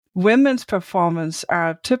women's performance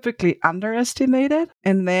are typically underestimated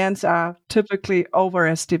and men's are typically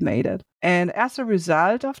overestimated. And as a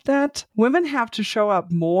result of that, women have to show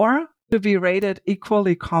up more to be rated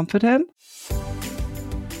equally competent.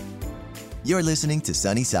 You're listening to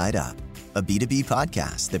Sunny Side Up, a B2B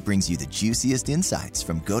podcast that brings you the juiciest insights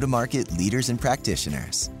from go-to-market leaders and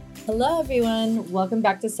practitioners. Hello, everyone. Welcome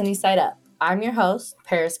back to Sunny Side Up. I'm your host,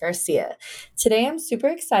 Paris Garcia. Today, I'm super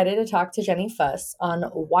excited to talk to Jenny Fuss on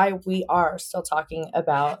why we are still talking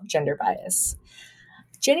about gender bias.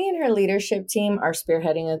 Jenny and her leadership team are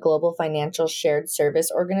spearheading a global financial shared service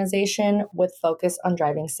organization with focus on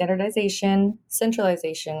driving standardization,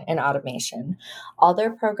 centralization, and automation. All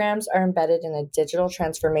their programs are embedded in a digital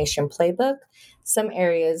transformation playbook. Some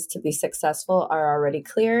areas to be successful are already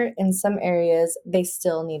clear. In some areas, they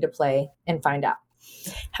still need to play and find out.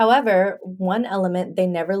 However, one element they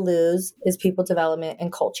never lose is people development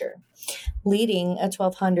and culture. Leading a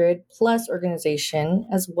 1,200 plus organization,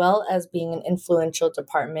 as well as being an influential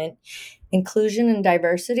department, inclusion and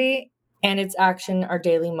diversity and its action are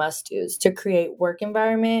daily must-dos to create work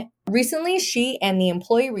environment. Recently, she and the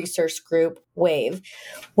employee research group WAVE,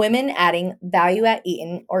 Women Adding Value at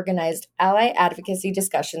Eaton, organized ally advocacy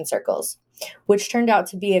discussion circles, which turned out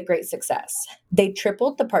to be a great success. They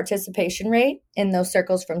tripled the participation rate in those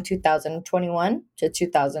circles from 2021 to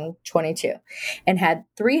 2022 and had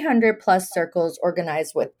 300 plus circles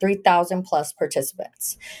organized with 3,000 plus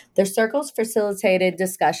participants. Their circles facilitated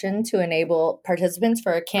discussion to enable participants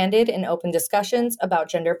for a candid and open discussions about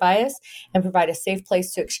gender bias and provide a safe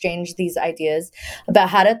place to exchange these ideas about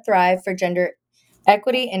how to thrive for gender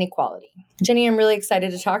equity and equality. Jenny, I'm really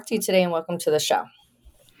excited to talk to you today and welcome to the show.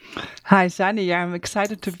 Hi, Sunny. I'm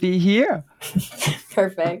excited to be here.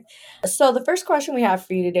 Perfect. So the first question we have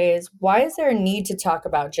for you today is, why is there a need to talk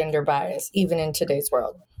about gender bias even in today's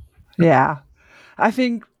world? Yeah, I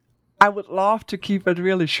think I would love to keep it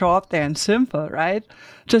really short there and simple, right?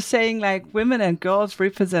 Just saying like women and girls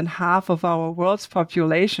represent half of our world's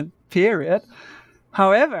population, period.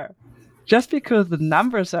 However, just because the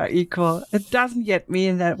numbers are equal, it doesn't yet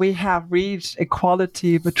mean that we have reached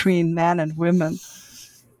equality between men and women.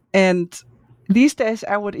 And these days,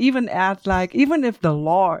 I would even add, like, even if the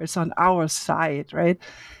law is on our side, right?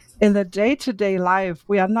 In the day-to-day life,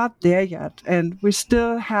 we are not there yet. And we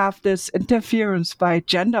still have this interference by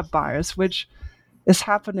gender bias, which is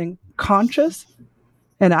happening conscious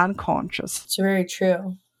and unconscious. It's very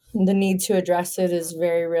true. The need to address it is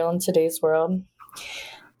very real in today's world.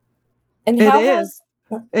 And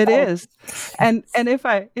It is. And if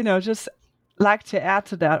I, just like to add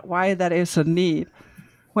to that, why that is a need.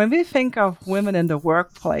 When we think of women in the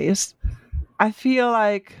workplace, I feel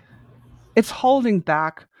like it's holding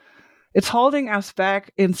back. It's holding us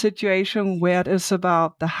back in situations where it is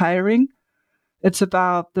about the hiring, it's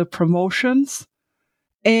about the promotions,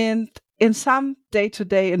 and in some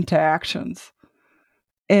day-to-day interactions.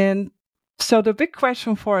 And so the big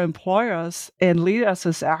question for employers and leaders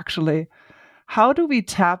is actually, how do we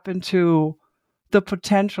tap into the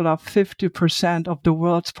potential of 50% of the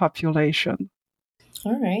world's population?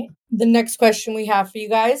 All right. The next question we have for you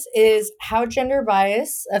guys is how gender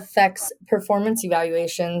bias affects performance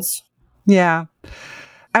evaluations. Yeah.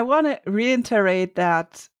 I want to reiterate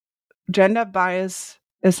that gender bias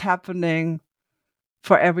is happening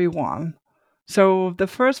for everyone. So the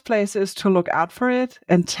first place is to look out for it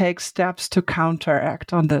and take steps to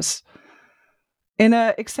counteract on this. In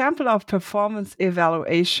an example of performance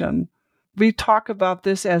evaluation, we talk about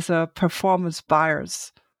this as a performance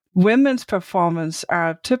bias. Women's performance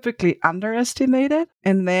are typically underestimated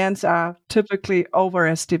and men's are typically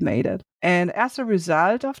overestimated. And as a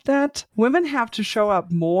result of that, women have to show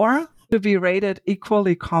up more to be rated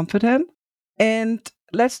equally competent. And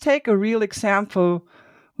let's take a real example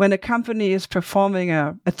when a company is performing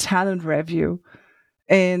a talent review.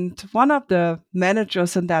 And one of the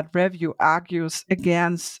managers in that review argues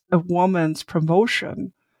against a woman's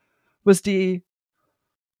promotion with the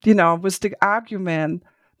argument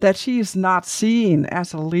that she is not seen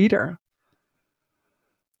as a leader.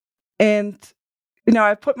 And,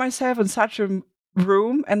 I put myself in such a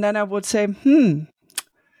room and then I would say,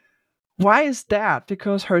 why is that?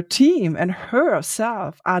 Because her team and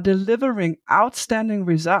herself are delivering outstanding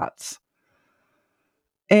results.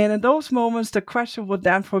 And in those moments, the question would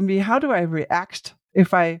then for me, how do I react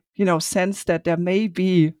if I, sense that there may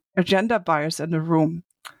be a gender bias in the room?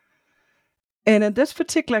 And in this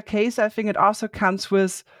particular case, I think it also comes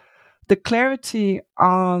with the clarity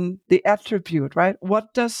on the attribute, right? What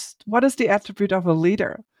is the attribute of a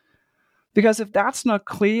leader? Because if that's not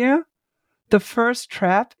clear, the first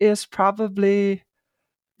trap is probably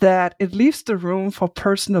that it leaves the room for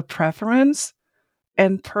personal preference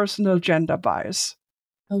and personal gender bias.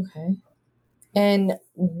 Okay. And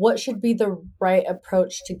what should be the right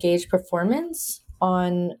approach to gauge performance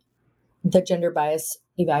on the gender bias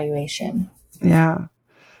evaluation? Yeah.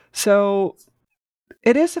 So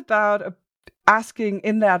it is about asking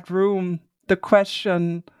in that room the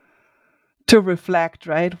question to reflect,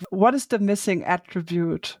 right? What is the missing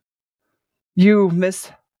attribute you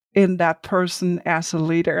miss in that person as a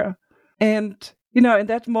leader? And, in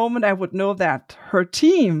that moment, I would know that her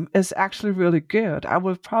team is actually really good. I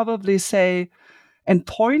would probably say and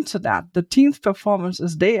point to that. The team's performance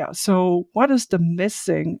is there. So what is the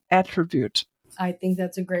missing attribute? I think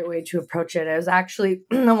that's a great way to approach it. I was actually,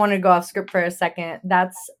 I want to go off script for a second.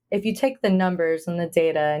 That's if you take the numbers and the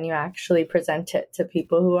data and you actually present it to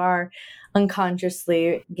people who are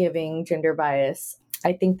unconsciously giving gender bias,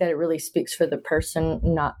 I think that it really speaks for the person,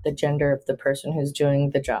 not the gender of the person who's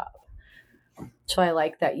doing the job. So I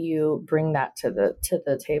like that you bring that to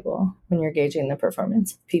the table when you're gauging the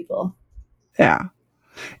performance of people. Yeah.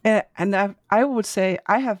 And I would say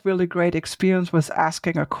I have really great experience with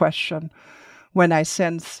asking a question when I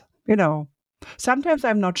sense, sometimes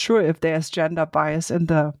I'm not sure if there's gender bias in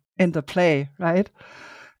the play, right?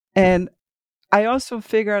 And I also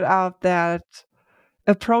figured out that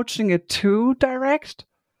approaching it too direct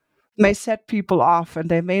may set people off and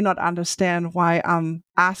they may not understand why I'm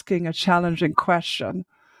asking a challenging question.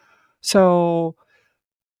 So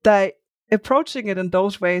approaching it in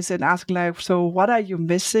those ways and asking so what are you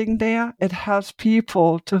missing there? It helps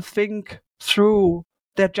people to think through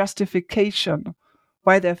their justification,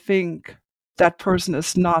 why they think that person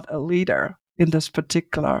is not a leader in this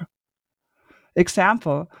particular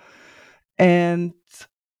example. And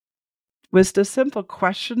with the simple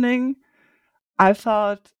questioning, I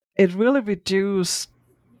thought it really reduced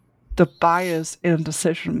the bias in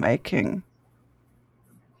decision making.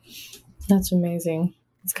 That's amazing.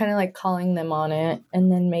 It's kind of like calling them on it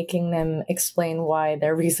and then making them explain why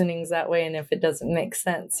their reasoning's that way. And if it doesn't make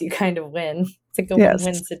sense, you kind of win. It's like a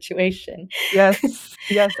win-win situation. Yes,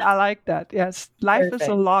 I like that. Yes, life Perfect. Is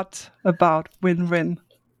a lot about win-win.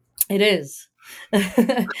 It is.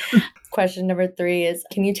 Question number 3 is,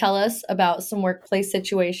 can you tell us about some workplace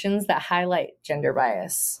situations that highlight gender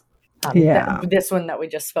bias? This one that we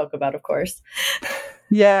just spoke about, of course.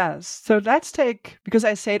 Yes. So let's take, because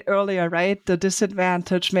I said earlier, right, the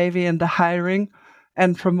disadvantage maybe in the hiring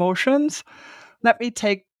and promotions. Let me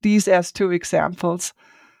take these as 2 examples.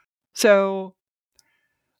 So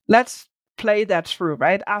let's play that through,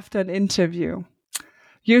 right? After an interview.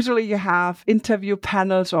 Usually you have interview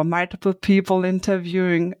panels or multiple people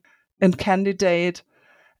interviewing a candidate,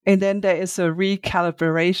 and then there is a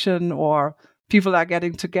recalibration or people are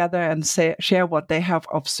getting together and share what they have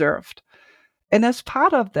observed. And as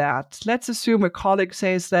part of that, let's assume a colleague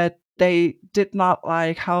says that they did not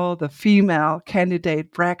like how the female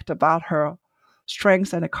candidate bragged about her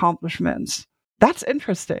strengths and accomplishments. That's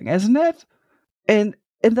interesting, isn't it? And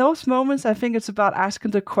in those moments, I think it's about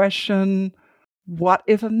asking the question, what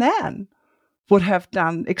if a man would have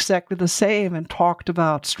done exactly the same and talked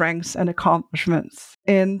about strengths and accomplishments?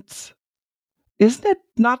 And isn't it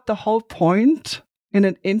not the whole point in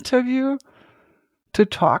an interview to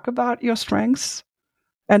talk about your strengths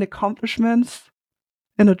and accomplishments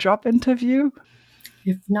in a job interview?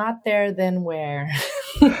 If not there, then where?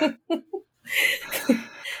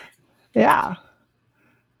 Yeah.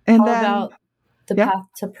 And how about the path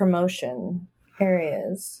to promotion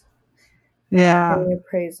areas? Yeah.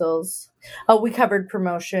 Appraisals. Oh, we covered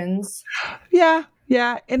promotions. Yeah.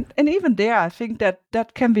 And even there, I think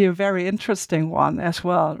that can be a very interesting one as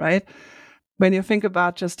well, right? When you think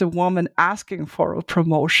about just a woman asking for a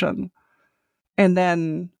promotion and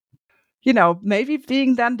then, maybe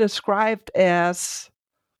being then described as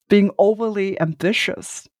being overly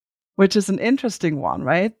ambitious, which is an interesting one,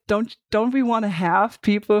 right? Don't we want to have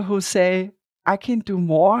people who say, I can do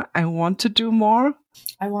more, I want to do more?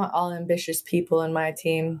 I want all ambitious people in my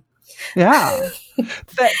team. Yeah.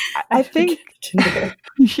 But I think,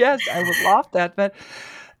 yes, I would love that. But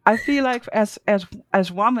I feel like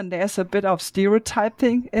as women, there's a bit of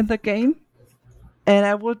stereotyping in the game. And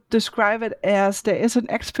I would describe it as there is an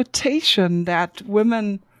expectation that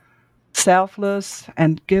women selfless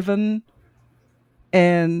and given,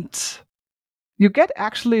 and you get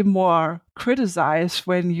actually more criticized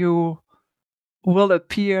when you will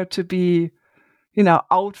appear to be,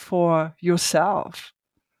 out for yourself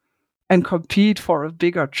and compete for a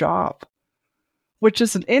bigger job, which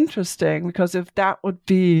is interesting because if that would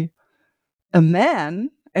be a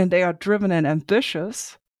man and they are driven and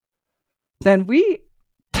ambitious, then we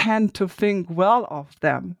tend to think well of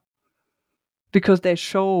them because they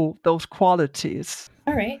show those qualities.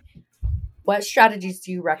 All right. What strategies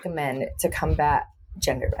do you recommend to combat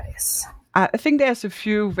gender bias? I think there's a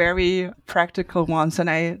few very practical ones.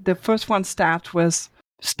 And the first one starts with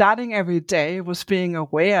starting every day with being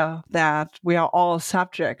aware that we are all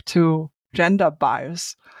subject to gender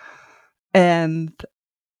bias and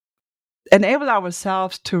enable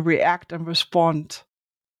ourselves to react and respond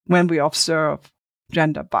when we observe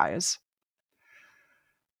gender bias.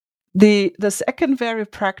 The second very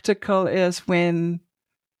practical is when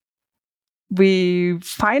we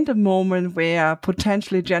find a moment where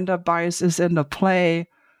potentially gender bias is in the play,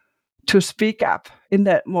 to speak up in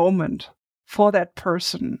that moment for that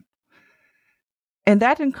person. And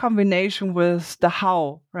that in combination with the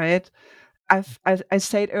how, right? I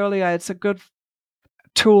said earlier, it's a good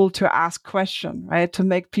tool to ask questions, right? To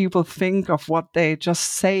make people think of what they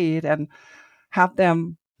just said and have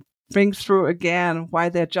them think through again why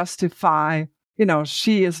they justify,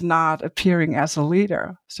 she is not appearing as a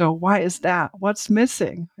leader. So why is that? What's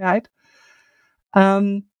missing, right?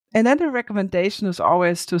 And then the recommendation is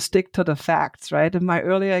always to stick to the facts, right? In my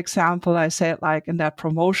earlier example, I said, like in that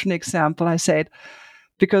promotion example, I said,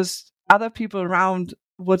 because other people around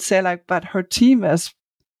would say, like, but her team is,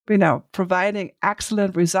 providing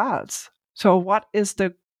excellent results. So what is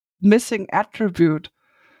the missing attribute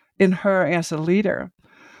in her as a leader?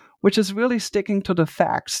 Which is really sticking to the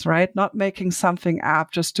facts, right? Not making something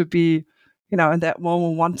up just to be, in that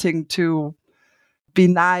moment wanting to be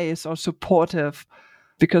nice or supportive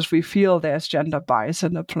because we feel there's gender bias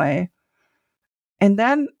in the play. And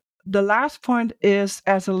then the last point is,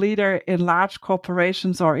 as a leader in large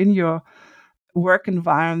corporations or in your work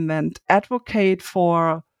environment, advocate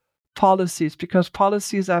for policies, because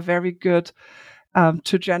policies are very good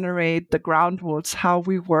to generate the ground rules, how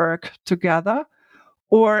we work together.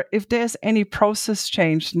 Or if there's any process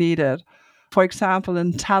change needed, for example,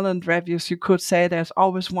 in talent reviews, you could say there's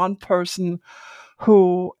always one person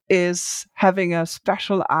who is having a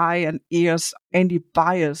special eye and ears, any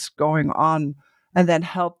bias going on, and then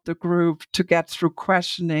help the group to get through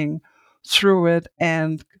questioning through it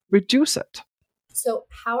and reduce it. So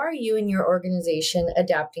how are you and your organization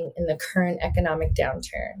adapting in the current economic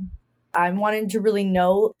downturn? I'm wanting to really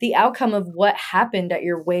know the outcome of what happened at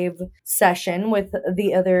your WAVE session with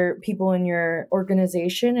the other people in your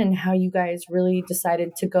organization and how you guys really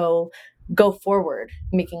decided to go forward,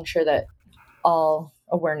 making sure that all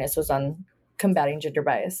awareness was on combating gender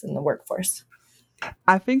bias in the workforce.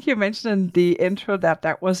 I think you mentioned in the intro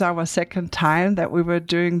that was our second time that we were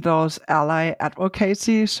doing those ally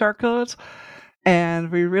advocacy circles.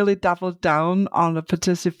 And we really doubled down on the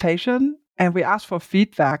participation. And we asked for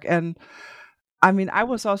feedback. And I mean, I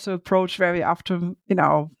was also approached very often,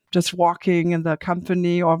 just walking in the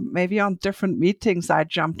company or maybe on different meetings I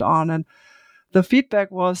jumped on. And the feedback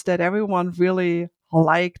was that everyone really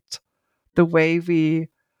liked the way we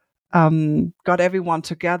got everyone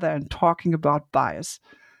together and talking about bias.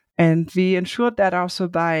 And we ensured that also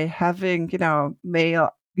by having, male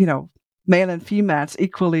and females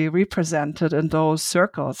equally represented in those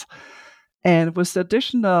circles. And with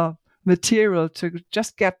additional material to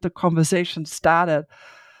just get the conversation started,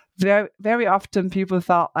 very, very often people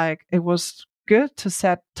felt like it was good to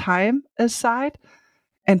set time aside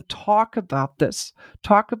and talk about this.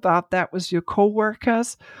 Talk about that with your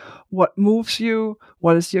coworkers. What moves you?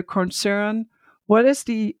 What is your concern? What is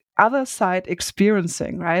the other side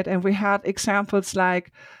experiencing, right? And we had examples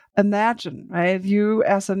like, imagine, right, you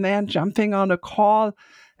as a man jumping on a call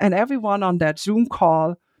and everyone on that Zoom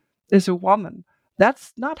call is a woman.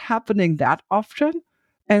 That's not happening that often.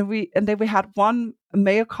 And then we had one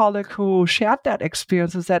male colleague who shared that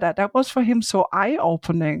experience and said that was for him so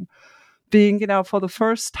eye-opening, being, for the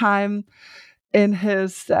first time in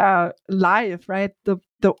his life, right, the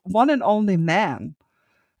one and only man,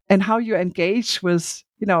 and how you engage with,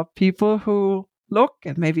 people who look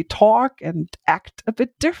and maybe talk and act a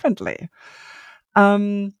bit differently.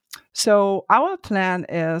 So our plan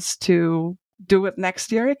is to do it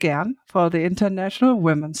next year again for the International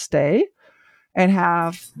Women's Day and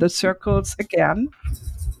have the circles again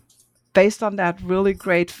based on that really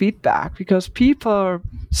great feedback, because people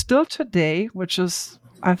still today, which is,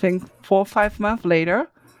 I think, 4 or 5 months later,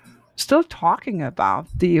 still talking about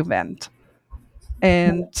the event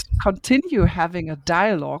and continue having a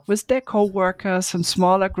dialogue with their co-workers in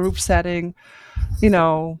smaller group setting.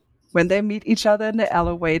 When they meet each other in the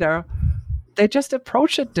elevator, they just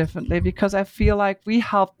approach it differently, because I feel like we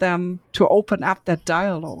help them to open up that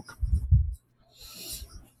dialogue.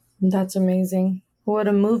 That's amazing. What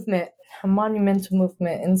a movement a monumental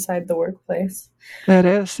movement inside the workplace. It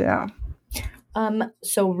is, yeah.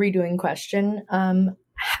 So redoing question,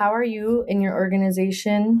 how are you in your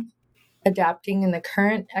organization adapting in the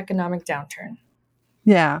current economic downturn?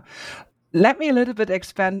 Yeah. Let me a little bit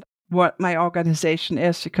expand what my organization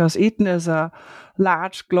is, because Eaton is a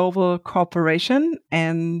large global corporation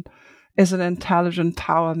and is an intelligent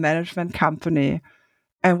power management company.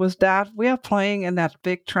 And with that, we are playing in that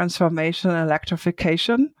big transformation and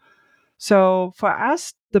electrification. So for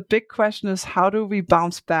us, the big question is, how do we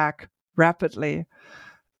bounce back rapidly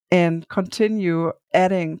and continue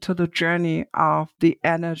adding to the journey of the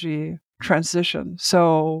energy transition?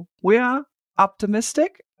 So we are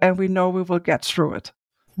optimistic and we know we will get through it.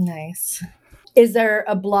 Nice. Is there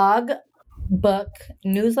a blog, book,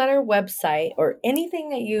 newsletter, website, or anything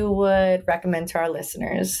that you would recommend to our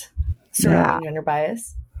listeners surrounding gender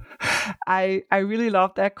bias? I really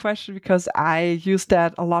love that question because I use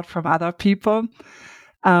that a lot from other people.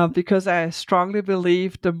 Because I strongly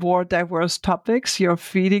believe the more diverse topics you're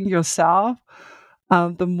feeding yourself,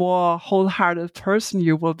 the more wholehearted person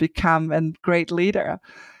you will become and great leader.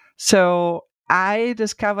 So I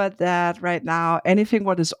discovered that right now, anything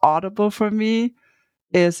what is audible for me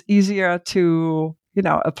is easier to,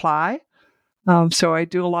 apply. So I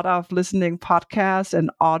do a lot of listening podcasts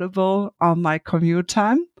and Audible on my commute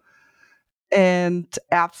time. And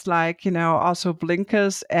apps like, also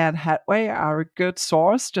Blinkist and Headway are a good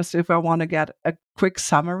source, just if I want to get a quick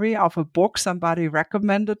summary of a book somebody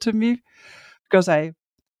recommended to me, because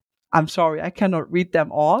I'm sorry, I cannot read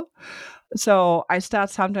them all. So I start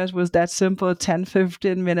sometimes with that simple 10,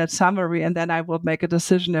 15 minute summary, and then I will make a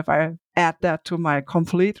decision if I add that to my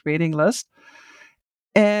complete reading list.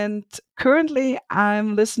 And currently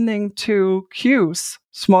I'm listening to Cues,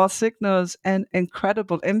 Small Signals and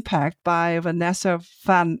Incredible Impact by Vanessa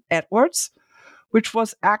Van Edwards, which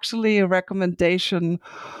was actually a recommendation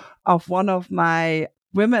of one of my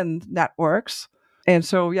women networks. And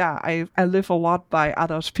so, I live a lot by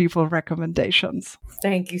others people's recommendations.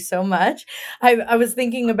 Thank you so much. I was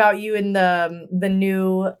thinking about you in the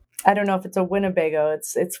new, I don't know if it's a Winnebago.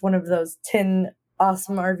 It's one of those 10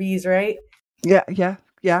 awesome RVs, right?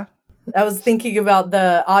 Yeah. I was thinking about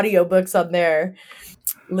the audiobooks on there,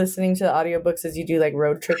 listening to the audiobooks as you do like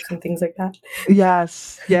road trips and things like that.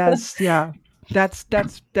 Yes, yeah.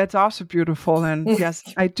 That's also beautiful. And yes,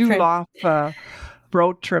 I do love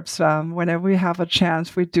road trips. Whenever we have a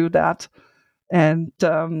chance, we do that. And,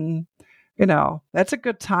 that's a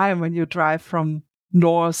good time when you drive from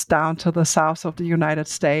north down to the south of the United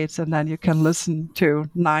States, and then you can listen to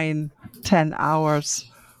 9-10 hours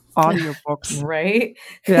audiobooks. Right?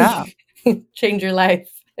 Yeah. Change your life.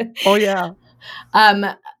 Oh, yeah.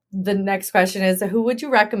 The next question is, who would you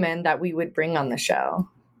recommend that we would bring on the show?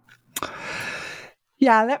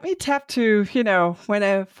 Yeah, let me tap to, when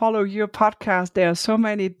I follow your podcast, there are so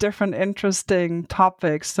many different interesting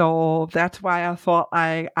topics. So that's why I thought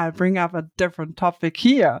I bring up a different topic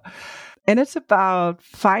here. And it's about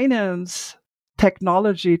finance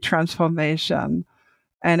technology transformation.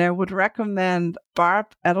 And I would recommend Barb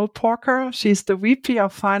Edelporker. She's the VP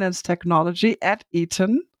of Finance Technology at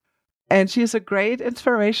Eaton. And she's a great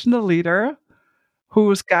inspirational leader who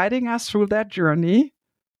is guiding us through that journey.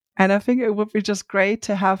 And I think it would be just great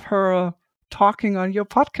to have her talking on your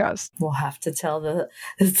podcast. We'll have to tell the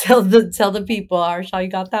people. Arshal, you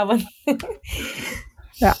got that one?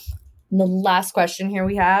 Yeah. The last question here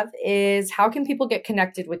we have is, how can people get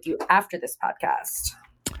connected with you after this podcast?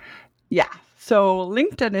 Yeah. So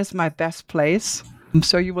LinkedIn is my best place.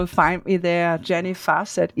 So you will find me there, Jenny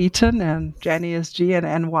Fuss at Eaton, and Jenny is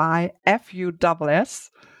GNNYFUSS.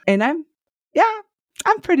 And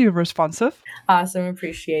I'm pretty responsive. Awesome.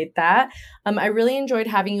 Appreciate that. I really enjoyed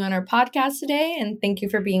having you on our podcast today, and thank you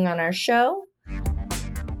for being on our show.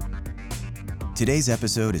 Today's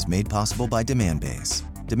episode is made possible by Demandbase.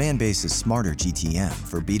 Demandbase is smarter GTM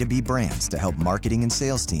for B2B brands to help marketing and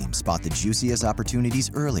sales teams spot the juiciest opportunities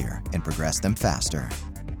earlier and progress them faster.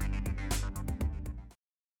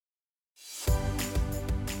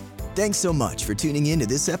 Thanks so much for tuning in to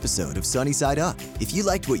this episode of Sunny Side Up. If you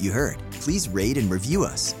liked what you heard, please rate and review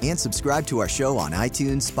us and subscribe to our show on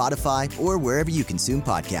iTunes, Spotify, or wherever you consume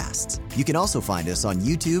podcasts. You can also find us on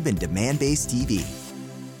YouTube and Demandbase TV.